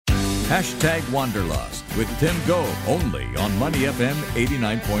#Wanderlust with Tim Go, only on Money FM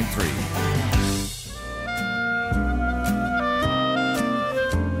 89.3.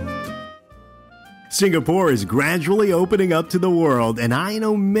 Singapore is gradually opening up to the world, and I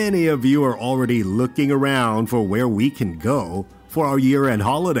know many of you are already looking around for where we can go for our year-end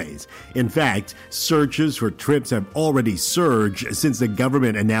holidays. In fact, searches for trips have already surged since the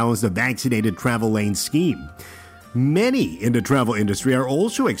government announced the vaccinated travel lane scheme. Many in the travel industry are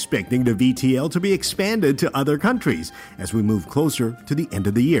also expecting the VTL to be expanded to other countries as we move closer to the end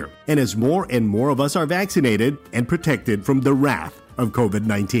of the year, and as more and more of us are vaccinated and protected from the wrath of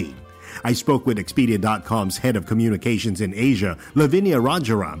COVID-19. I spoke with Expedia.com's head of communications in Asia, Lavinia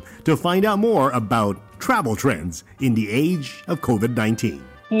Rajaram, to find out more about travel trends in the age of COVID-19.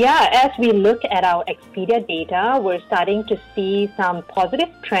 Yeah, as we look at our Expedia data, we're starting to see some positive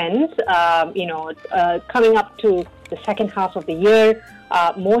trends, coming up to the second half of the year.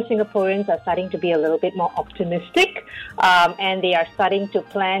 More Singaporeans are starting to be a little bit more optimistic, and they are starting to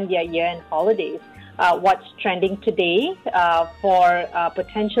plan their year-end holidays. What's trending today for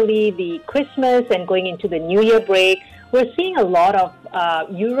potentially the Christmas and going into the New Year break, we're seeing a lot of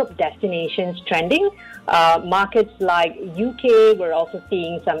Europe destinations trending. Markets like UK, we're also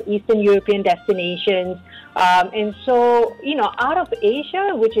seeing some Eastern European destinations. And so, out of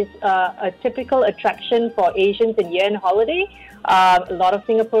Asia, which is a typical attraction for Asians in year-end holiday, a lot of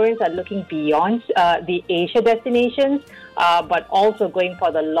Singaporeans are looking beyond the Asia destinations, but also going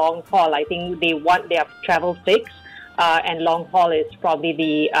for the long haul. I think they want their travel fix, and long haul is probably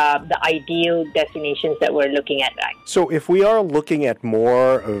the ideal destinations that we're looking at. So if we are looking at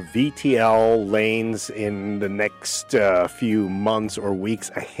more VTL lanes in the next few months or weeks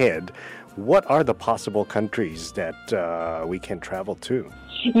ahead, what are the possible countries that we can travel to?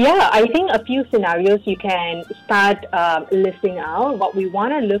 Yeah, I think a few scenarios you can start listing out. What we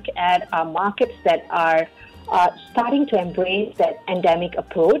want to look at are markets that are starting to embrace that endemic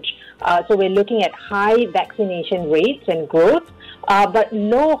approach. So we're looking at high vaccination rates and growth, but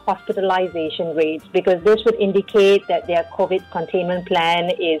low hospitalization rates, because this would indicate that their COVID containment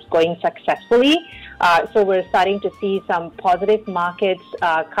plan is going successfully. So we're starting to see some positive markets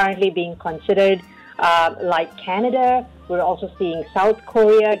currently being considered, like Canada. We're also seeing South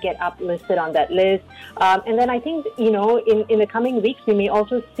Korea get uplisted on that list. And then I think, in the coming weeks, we may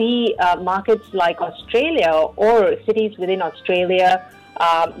also see markets like Australia or cities within Australia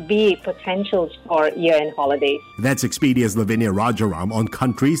be potentials for year-end holidays. That's Expedia's Lavinia Rajaram on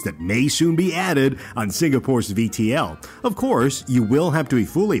countries that may soon be added on Singapore's VTL. Of course, you will have to be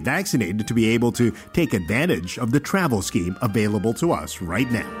fully vaccinated to be able to take advantage of the travel scheme available to us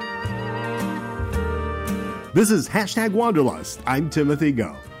right now. This is #Wanderlust. I'm Timothy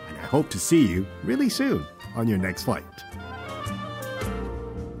Go, and I hope to see you really soon on your next flight.